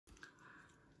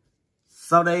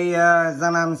Sau đây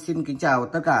Giang Nam xin kính chào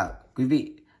tất cả quý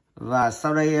vị. Và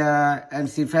sau đây em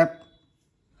xin phép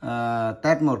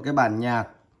test một cái bản nhạc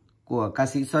của ca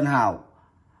sĩ Xuân Hảo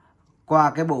qua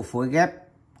cái bộ phối ghép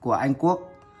của Anh Quốc,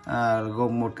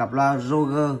 gồm một cặp loa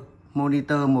Roger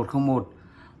Monito 101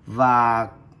 và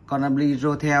con ampli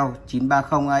Rotel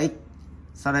 930AX.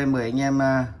 Sau đây mời anh em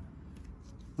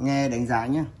nghe đánh giá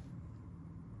nhé.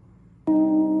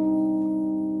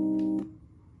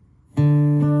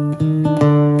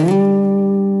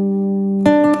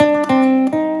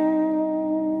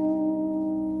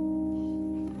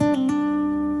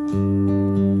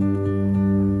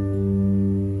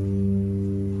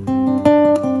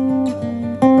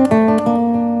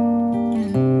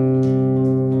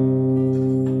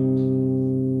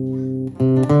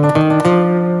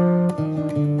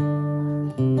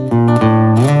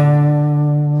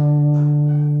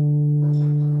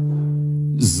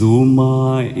 Dù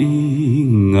mãi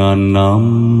ngàn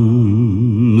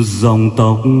năm dòng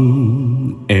tóc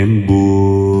em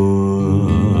buồn,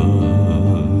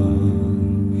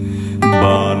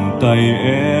 bàn tay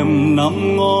em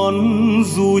nắm ngón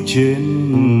du trên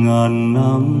ngàn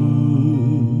năm,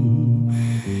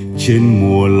 trên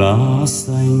mùa lá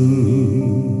xanh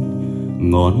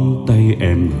ngón tay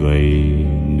em gầy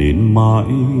nên mãi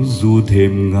du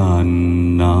thêm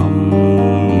ngàn năm.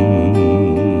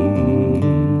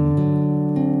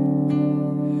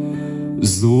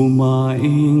 Dù mãi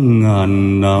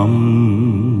ngàn năm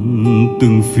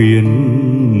từng phiến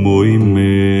môi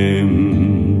mềm,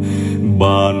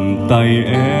 bàn tay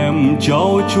em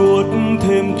trau chuốt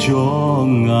thêm cho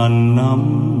ngàn năm,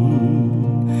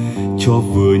 cho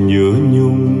vừa nhớ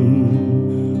nhung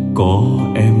có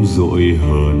em dội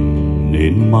hờn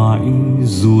nên mãi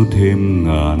du thêm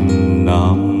ngàn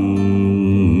năm.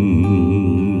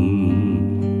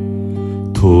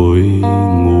 Thôi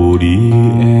ngủ đi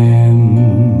em,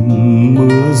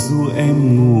 mưa ru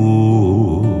em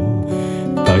ngủ,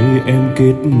 tay em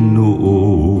kết nụ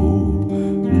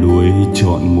nuôi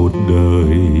trọn một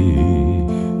đời,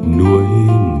 nuôi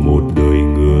một đời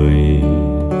người.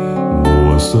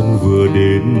 Mùa xuân vừa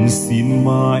đến xin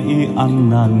mãi ăn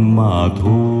năn mà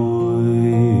thôi.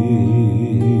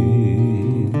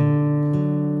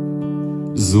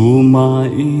 Dù mãi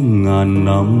ngàn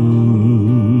năm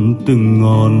từng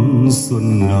ngón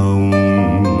xuân nồng,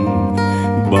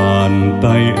 bàn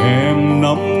tay em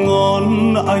nắm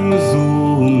ngón anh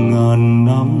du ngàn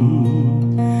năm,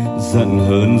 giận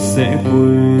hờn sẽ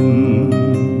quên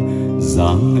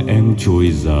dáng em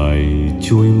trôi dài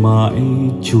trôi mãi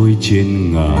trôi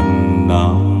trên ngàn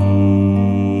năm.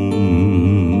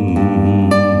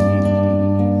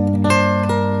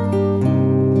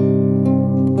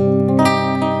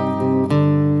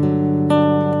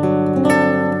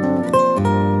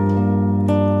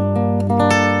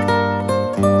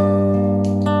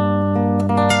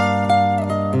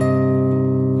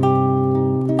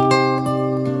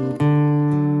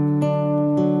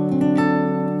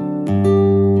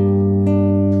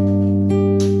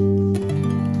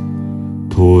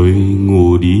 Thôi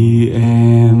ngủ đi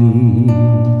em,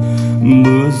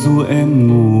 mưa ru em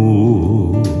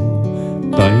ngủ,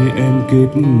 tay em kết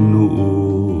nụ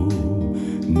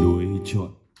nuôi trọn.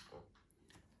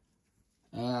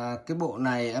 Cái bộ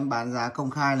này em bán giá công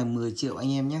khai là 10 triệu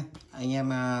anh em nhé. Anh em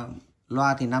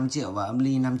loa thì 5 triệu và âm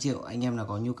ly 5 triệu. Anh em là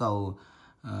có nhu cầu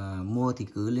mua thì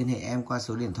cứ liên hệ em qua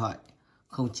số điện thoại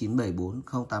 0974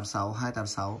 086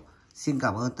 286. Xin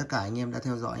cảm ơn tất cả anh em đã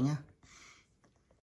theo dõi nhé.